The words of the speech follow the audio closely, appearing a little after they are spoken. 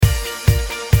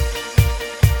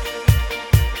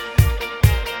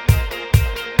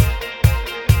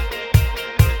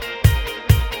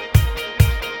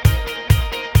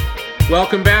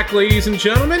Welcome back, ladies and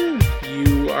gentlemen.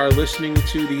 You are listening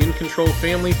to the In Control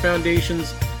Family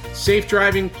Foundation's Safe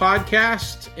Driving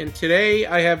Podcast. And today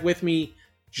I have with me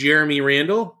Jeremy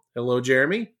Randall. Hello,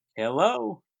 Jeremy.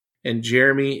 Hello. And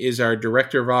Jeremy is our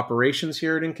Director of Operations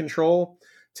here at In Control.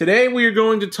 Today we are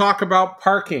going to talk about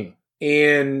parking.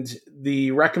 And the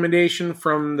recommendation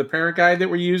from the parent guide that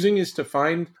we're using is to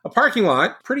find a parking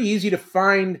lot. Pretty easy to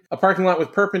find a parking lot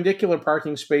with perpendicular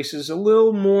parking spaces. A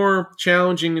little more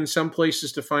challenging in some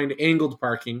places to find angled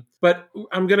parking. But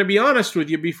I'm going to be honest with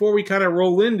you, before we kind of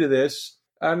roll into this,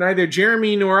 neither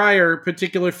Jeremy nor I are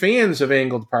particular fans of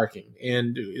angled parking.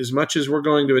 And as much as we're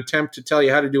going to attempt to tell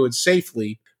you how to do it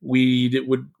safely, we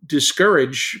would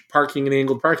discourage parking in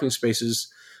angled parking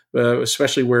spaces,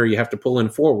 especially where you have to pull in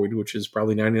forward, which is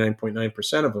probably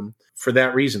 99.9% of them, for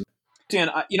that reason. Dan,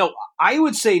 I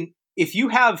would say if you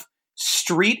have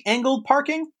street angled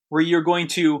parking where you're going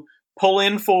to pull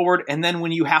in forward and then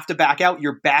when you have to back out,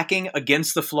 you're backing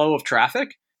against the flow of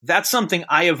traffic, that's something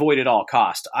I avoid at all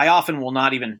cost. I often will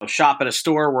not even shop at a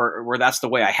store where that's the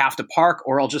way I have to park,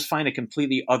 or I'll just find a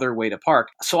completely other way to park.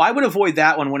 So I would avoid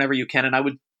that one whenever you can, and I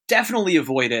would definitely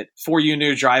avoid it for you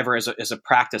new driver as a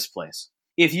practice place.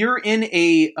 If you're in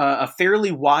a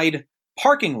fairly wide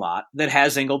parking lot that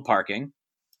has angled parking,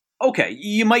 okay,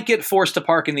 you might get forced to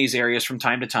park in these areas from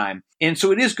time to time. And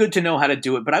so it is good to know how to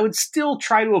do it, but I would still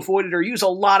try to avoid it or use a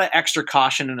lot of extra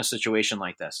caution in a situation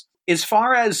like this. As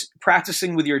far as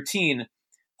practicing with your teen,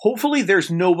 hopefully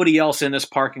there's nobody else in this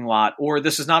parking lot, or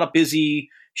this is not a busy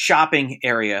shopping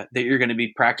area that you're going to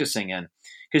be practicing in,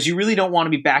 because you really don't want to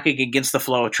be backing against the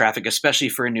flow of traffic, especially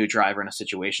for a new driver in a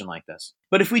situation like this.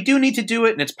 But if we do need to do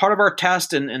it, and it's part of our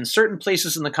test, and certain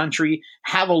places in the country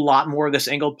have a lot more of this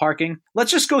angled parking,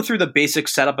 let's just go through the basic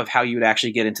setup of how you would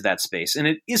actually get into that space. And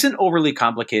it isn't overly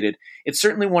complicated. It's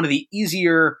certainly one of the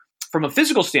easier, from a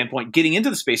physical standpoint, getting into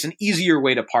the space, an easier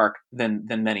way to park than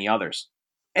many others.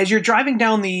 As you're driving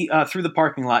down through the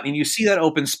parking lot and you see that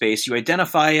open space, you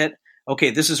identify it.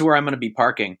 Okay, this is where I'm going to be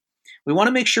parking. We want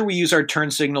to make sure we use our turn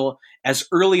signal as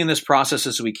early in this process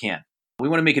as we can. We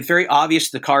want to make it very obvious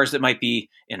to the cars that might be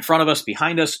in front of us,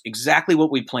 behind us, exactly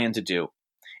what we plan to do.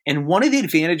 And one of the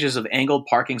advantages of angled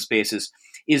parking spaces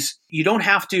is you don't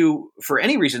have to, for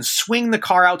any reason, swing the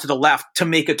car out to the left to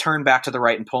make a turn back to the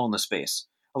right and pull in the space.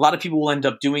 A lot of people will end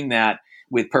up doing that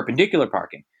with perpendicular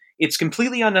parking. It's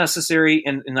completely unnecessary,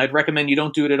 and I'd recommend you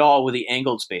don't do it at all with the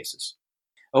angled spaces.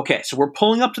 Okay, so we're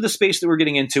pulling up to the space that we're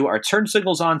getting into. Our turn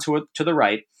signal's on to the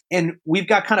right. And we've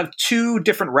got kind of two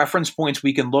different reference points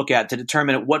we can look at to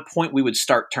determine at what point we would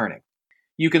start turning.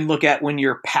 You can look at when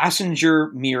your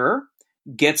passenger mirror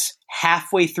gets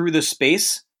halfway through the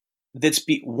space that's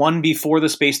one before the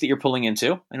space that you're pulling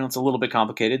into. I know it's a little bit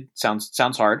complicated.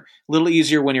 Sounds hard. A little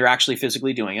easier when you're actually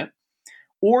physically doing it.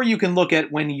 Or you can look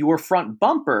at when your front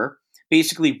bumper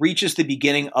basically reaches the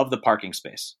beginning of the parking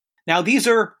space. Now, these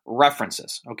are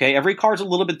references, okay? Every car is a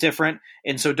little bit different,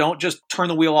 and so don't just turn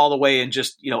the wheel all the way and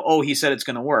just, he said it's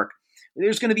going to work.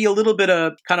 There's going to be a little bit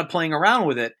of kind of playing around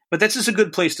with it, but that's just a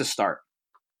good place to start.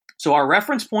 So our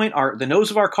reference point, the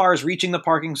nose of our car is reaching the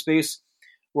parking space.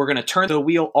 We're going to turn the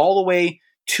wheel all the way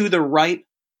to the right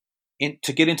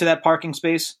to get into that parking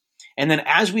space. And then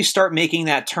as we start making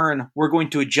that turn, we're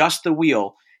going to adjust the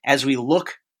wheel as we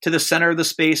look to the center of the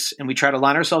space and we try to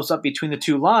line ourselves up between the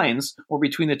two lines or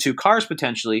between the two cars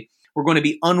potentially. We're going to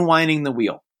be unwinding the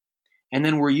wheel. And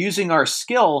then we're using our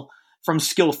skill from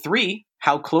skill 3,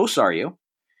 how close are you,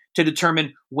 to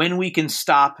determine when we can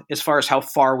stop as far as how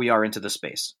far we are into the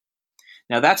space.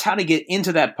 Now that's how to get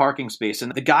into that parking space.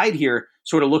 And the guide here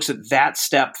sort of looks at that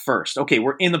step first. Okay,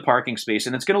 we're in the parking space,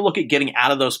 and it's going to look at getting out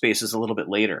of those spaces a little bit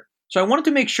later. So I wanted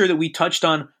to make sure that we touched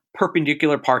on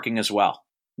perpendicular parking as well.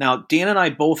 Now, Dan and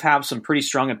I both have some pretty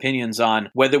strong opinions on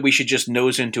whether we should just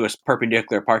nose into a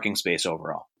perpendicular parking space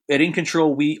overall. At In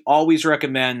Control, we always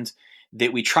recommend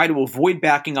that we try to avoid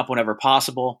backing up whenever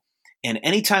possible. And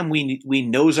anytime we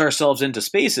nose ourselves into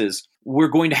spaces, we're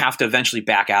going to have to eventually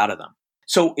back out of them.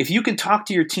 So if you can talk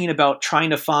to your teen about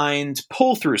trying to find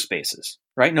pull-through spaces,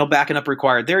 right? No backing up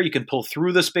required there. You can pull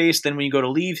through the space. Then when you go to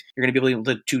leave, you're going to be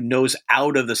able to nose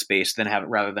out of the space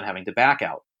rather than having to back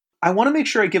out. I want to make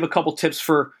sure I give a couple tips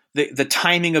for the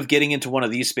timing of getting into one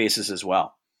of these spaces as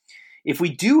well. If we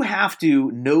do have to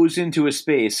nose into a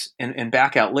space and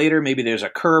back out later, maybe there's a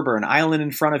curb or an island in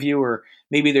front of you, or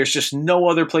maybe there's just no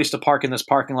other place to park in this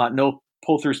parking lot, no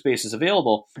pull-through spaces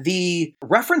available, the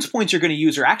reference points you're going to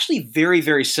use are actually very,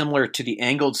 very similar to the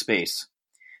angled space.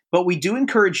 But we do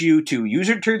encourage you to use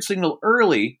your turn signal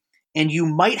early, and you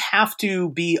might have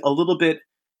to be a little bit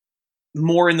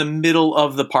more in the middle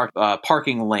of the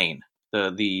parking lane.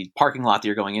 the parking lot that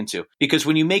you're going into. Because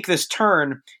when you make this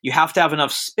turn, you have to have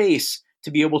enough space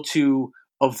to be able to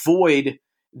avoid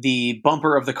the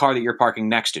bumper of the car that you're parking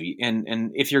next to.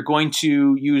 And if you're going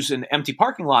to use an empty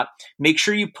parking lot, make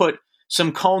sure you put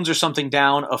some cones or something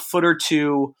down a foot or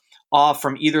two off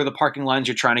from either of the parking lines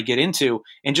you're trying to get into,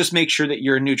 and just make sure that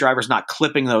your new driver's not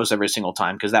clipping those every single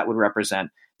time, because that would represent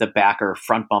the back or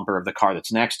front bumper of the car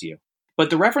that's next to you. But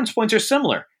the reference points are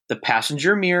similar. The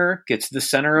passenger mirror gets to the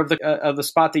center of the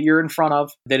spot that you're in front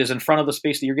of, that is in front of the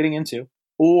space that you're getting into,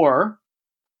 or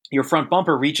your front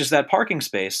bumper reaches that parking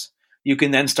space. You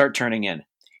can then start turning in.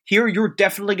 Here, you're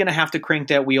definitely going to have to crank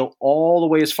that wheel all the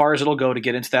way as far as it'll go to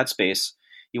get into that space.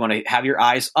 You want to have your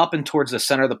eyes up and towards the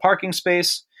center of the parking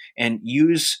space and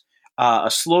use a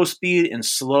slow speed and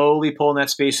slowly pull in that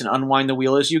space and unwind the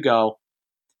wheel as you go,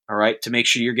 all right, to make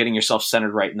sure you're getting yourself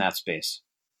centered right in that space.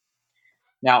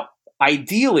 Now,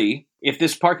 ideally, if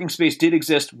this parking space did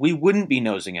exist, we wouldn't be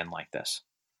nosing in like this.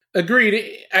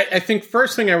 Agreed. I think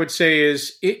first thing I would say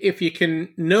is if you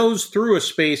can nose through a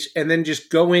space and then just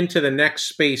go into the next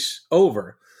space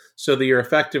over so that you're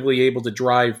effectively able to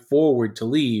drive forward to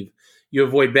leave, you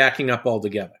avoid backing up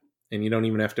altogether and you don't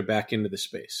even have to back into the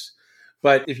space.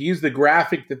 But if you use the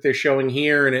graphic that they're showing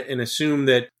here and assume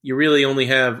that you really only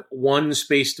have one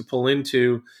space to pull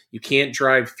into, you can't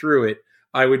drive through it,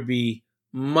 I would be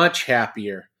much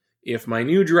happier if my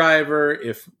new driver,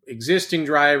 if existing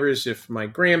drivers, if my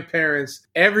grandparents,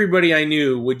 everybody I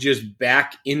knew would just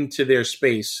back into their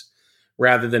space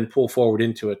rather than pull forward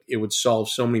into it. It would solve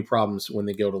so many problems when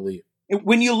they go to leave.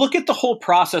 When you look at the whole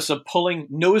process of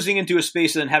nosing into a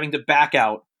space and then having to back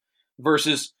out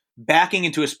versus backing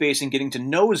into a space and getting to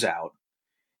nose out,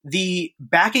 the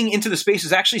backing into the space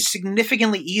is actually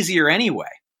significantly easier anyway.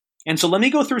 And so let me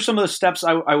go through some of the steps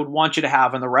I would want you to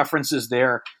have and the references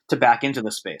there to back into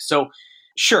the space. So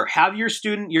sure, have your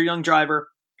student, your young driver,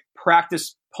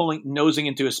 practice nosing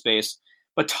into a space,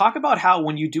 but talk about how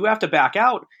when you do have to back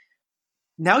out,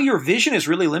 now your vision is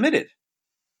really limited,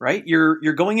 right? You're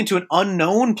going into an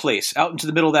unknown place out into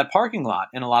the middle of that parking lot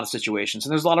in a lot of situations,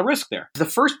 and there's a lot of risk there. The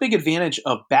first big advantage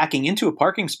of backing into a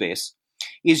parking space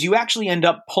is you actually end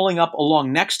up pulling up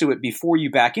along next to it before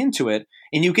you back into it,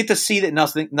 and you get to see that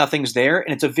nothing's there,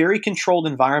 and it's a very controlled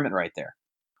environment right there.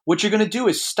 What you're going to do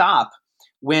is stop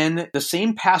when the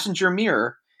same passenger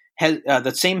mirror has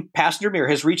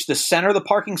reached the center of the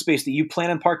parking space that you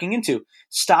plan on parking into.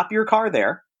 Stop your car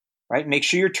there, right? Make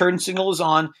sure your turn signal is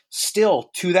on still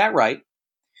to that right.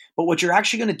 But what you're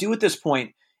actually going to do at this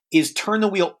point is turn the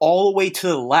wheel all the way to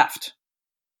the left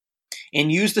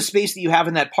and use the space that you have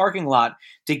in that parking lot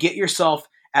to get yourself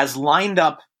as lined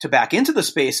up to back into the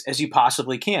space as you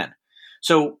possibly can.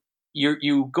 So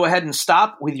you go ahead and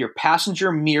stop with your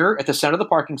passenger mirror at the center of the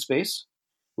parking space,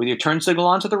 with your turn signal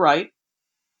on to the right.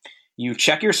 You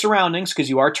check your surroundings because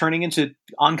you are turning into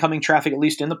oncoming traffic, at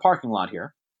least in the parking lot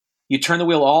here. You turn the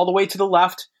wheel all the way to the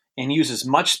left and use as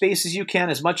much space as you can,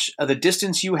 as much of the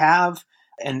distance you have,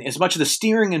 and as much of the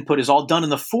steering input is all done in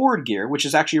the forward gear, which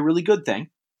is actually a really good thing.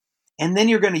 And then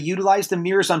you're going to utilize the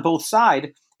mirrors on both sides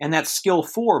and that skill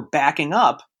 4, backing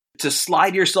up, to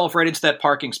slide yourself right into that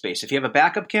parking space. If you have a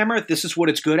backup camera, this is what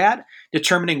it's good at,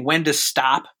 determining when to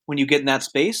stop when you get in that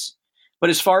space. But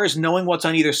as far as knowing what's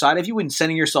on either side of you and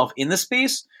sending yourself in the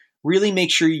space, really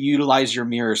make sure you utilize your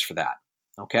mirrors for that.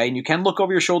 Okay, and you can look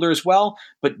over your shoulder as well,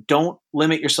 but don't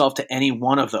limit yourself to any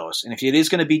one of those. And if it is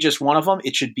going to be just one of them,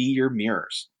 it should be your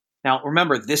mirrors. Now,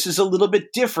 remember, this is a little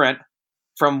bit different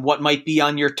from what might be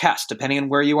on your test. Depending on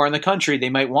where you are in the country, they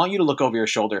might want you to look over your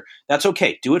shoulder. That's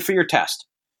okay. Do it for your test.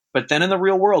 But then in the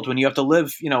real world, when you have to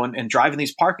live, and drive in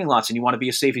these parking lots and you want to be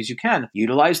as safe as you can,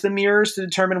 utilize the mirrors to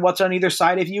determine what's on either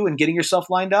side of you and getting yourself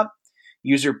lined up.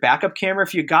 Use your backup camera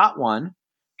if you got one,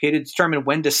 okay, to determine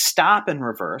when to stop and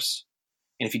reverse.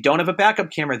 And if you don't have a backup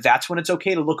camera, that's when it's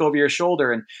okay to look over your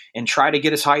shoulder and try to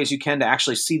get as high as you can to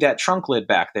actually see that trunk lid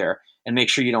back there and make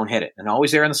sure you don't hit it. And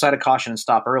always err on the side of caution and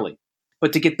stop early.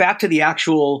 But to get back to the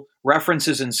actual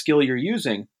references and skill you're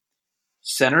using,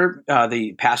 center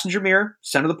the passenger mirror,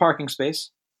 center the parking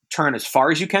space, turn as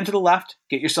far as you can to the left,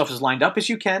 get yourself as lined up as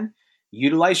you can,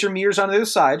 utilize your mirrors on either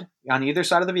side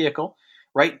of the vehicle,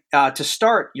 right? To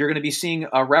start, you're going to be seeing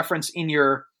a reference in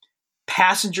your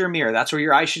passenger mirror. That's where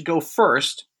your eyes should go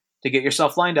first to get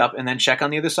yourself lined up, and then check on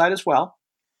the other side as well,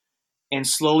 and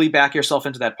slowly back yourself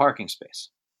into that parking space.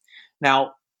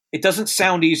 Now, it doesn't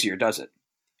sound easier, does it?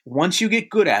 Once you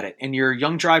get good at it and your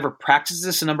young driver practices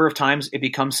this a number of times, it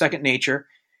becomes second nature.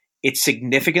 It's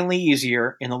significantly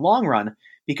easier in the long run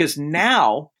because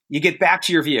now you get back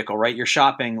to your vehicle, right? You're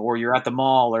shopping or you're at the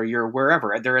mall or you're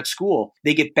wherever. They're at school.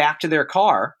 They get back to their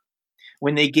car.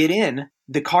 When they get in,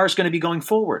 the car is going to be going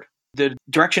forward. The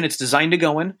direction it's designed to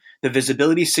go in, the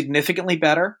visibility is significantly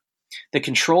better. The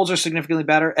controls are significantly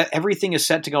better. Everything is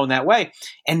set to go in that way.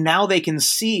 And now they can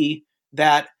see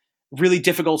that really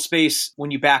difficult space when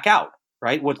you back out,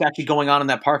 right? What's actually going on in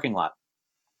that parking lot.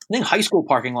 I think high school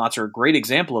parking lots are a great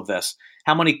example of this.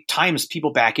 How many times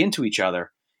people back into each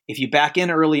other. If you back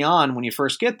in early on when you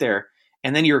first get there,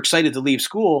 and then you're excited to leave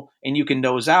school and you can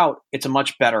nose out, it's a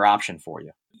much better option for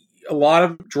you. A lot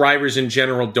of drivers in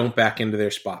general don't back into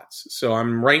their spots. So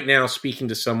I'm right now speaking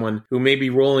to someone who may be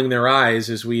rolling their eyes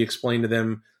as we explain to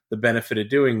them the benefit of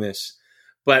doing this.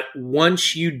 But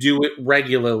once you do it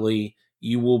regularly,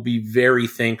 you will be very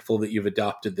thankful that you've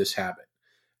adopted this habit.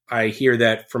 I hear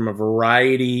that from a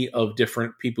variety of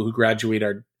different people who graduate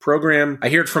our program. I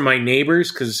hear it from my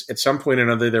neighbors because at some point or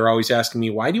another, they're always asking me,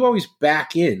 why do you always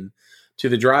back in to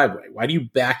the driveway? Why do you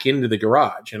back into the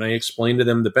garage? And I explain to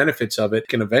them the benefits of it.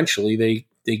 And eventually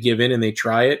they give in and they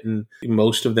try it. And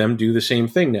most of them do the same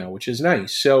thing now, which is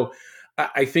nice. So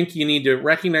I think you need to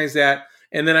recognize that.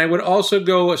 And then I would also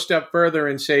go a step further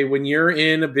and say, when you're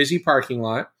in a busy parking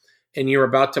lot and you're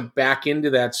about to back into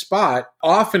that spot,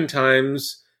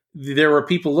 oftentimes there are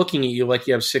people looking at you like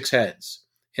you have six heads.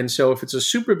 And so if it's a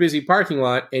super busy parking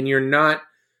lot and you're not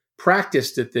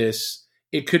practiced at this,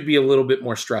 it could be a little bit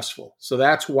more stressful. So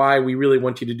that's why we really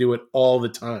want you to do it all the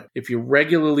time. If you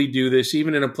regularly do this,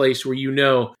 even in a place where you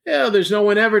know, there's no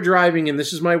one ever driving and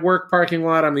this is my work parking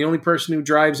lot, I'm the only person who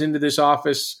drives into this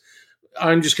office,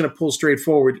 I'm just going to pull straight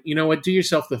forward. You know what? Do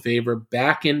yourself the favor,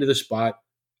 back into the spot.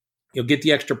 You'll get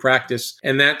the extra practice.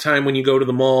 And that time when you go to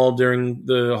the mall during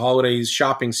the holidays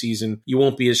shopping season, you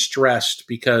won't be as stressed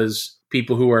because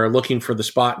people who are looking for the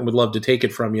spot and would love to take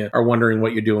it from you are wondering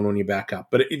what you're doing when you back up.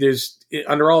 But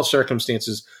under all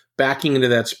circumstances, backing into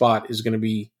that spot is going to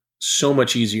be so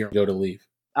much easier to go to leave.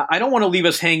 I don't want to leave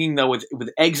us hanging, though, with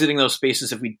exiting those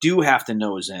spaces if we do have to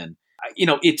nose in.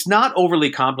 It's not overly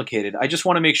complicated. I just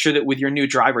want to make sure that with your new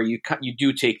driver, you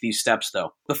do take these steps,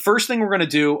 though. The first thing we're going to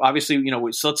do, obviously,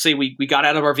 so let's say we got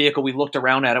out of our vehicle, we looked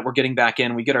around at it, we're getting back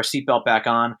in, we get our seatbelt back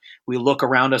on, we look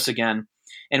around us again.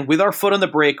 And with our foot on the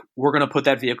brake, we're going to put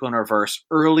that vehicle in reverse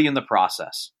early in the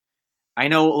process. I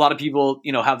know a lot of people,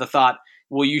 have the thought,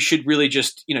 well, you should really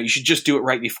just, you should just do it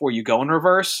right before you go in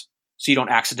reverse so you don't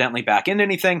accidentally back into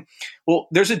anything. Well,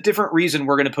 there's a different reason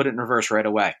we're going to put it in reverse right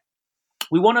away.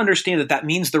 We want to understand that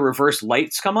means the reverse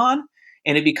lights come on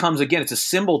and it becomes, again, it's a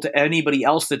symbol to anybody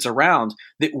else that's around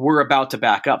that we're about to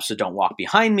back up. So don't walk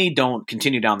behind me. Don't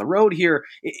continue down the road here.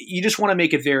 You just want to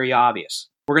make it very obvious.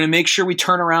 We're going to make sure we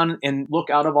turn around and look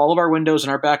out of all of our windows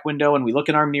and our back window and we look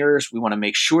in our mirrors. We want to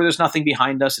make sure there's nothing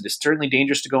behind us. It is certainly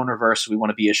dangerous to go in reverse. So we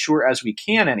want to be as sure as we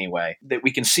can anyway that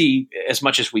we can see as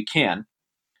much as we can.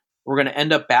 We're going to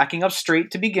end up backing up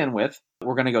straight to begin with.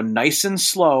 We're going to go nice and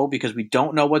slow because we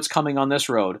don't know what's coming on this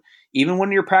road. Even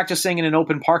when you're practicing in an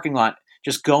open parking lot,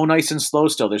 just go nice and slow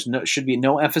still. Should be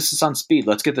no emphasis on speed.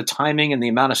 Let's get the timing and the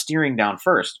amount of steering down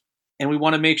first. And we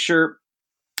want to make sure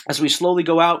as we slowly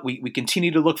go out, we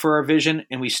continue to look for our vision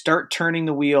and we start turning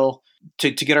the wheel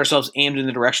to get ourselves aimed in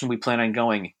the direction we plan on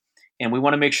going. And we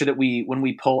want to make sure that when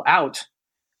we pull out,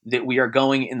 that we are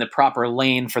going in the proper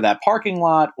lane for that parking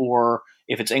lot, or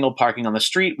if it's angled parking on the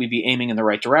street, we'd be aiming in the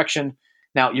right direction.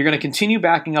 Now, you're going to continue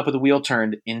backing up with the wheel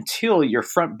turned until your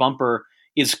front bumper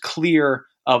is clear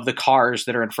of the cars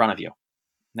that are in front of you.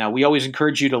 Now, we always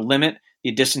encourage you to limit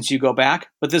the distance you go back,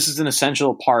 but this is an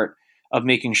essential part of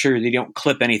making sure that you don't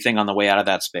clip anything on the way out of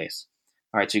that space.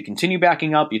 All right, so you continue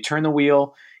backing up, you turn the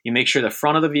wheel, you make sure the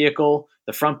front of the vehicle,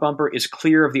 the front bumper is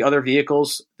clear of the other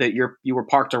vehicles that you were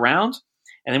parked around.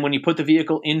 And then when you put the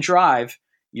vehicle in drive,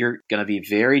 you're going to be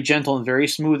very gentle and very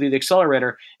smooth with the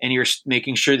accelerator, and you're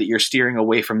making sure that you're steering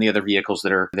away from the other vehicles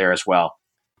that are there as well.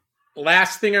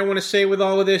 Last thing I want to say with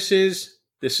all of this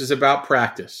is about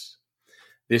practice.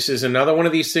 This is another one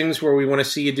of these things where we want to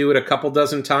see you do it a couple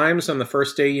dozen times on the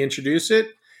first day you introduce it,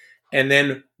 and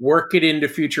then work it into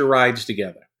future rides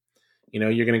together.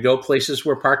 You're going to go places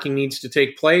where parking needs to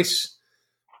take place.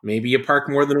 Maybe you park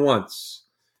more than once.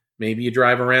 Maybe you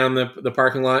drive around the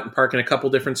parking lot and park in a couple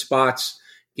different spots.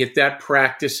 Get that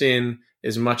practice in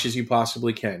as much as you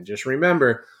possibly can. Just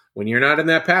remember, when you're not in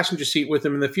that passenger seat with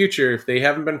them in the future, if they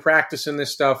haven't been practicing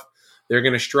this stuff, they're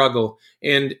going to struggle.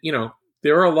 And,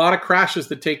 there are a lot of crashes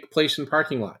that take place in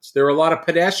parking lots. There are a lot of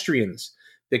pedestrians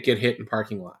that get hit in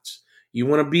parking lots. You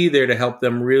want to be there to help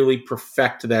them really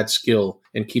perfect that skill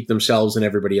and keep themselves and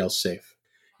everybody else safe.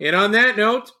 And on that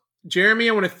note, Jeremy,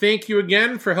 I want to thank you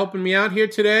again for helping me out here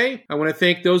today. I want to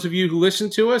thank those of you who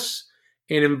listen to us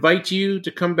and invite you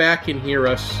to come back and hear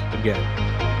us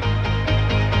again.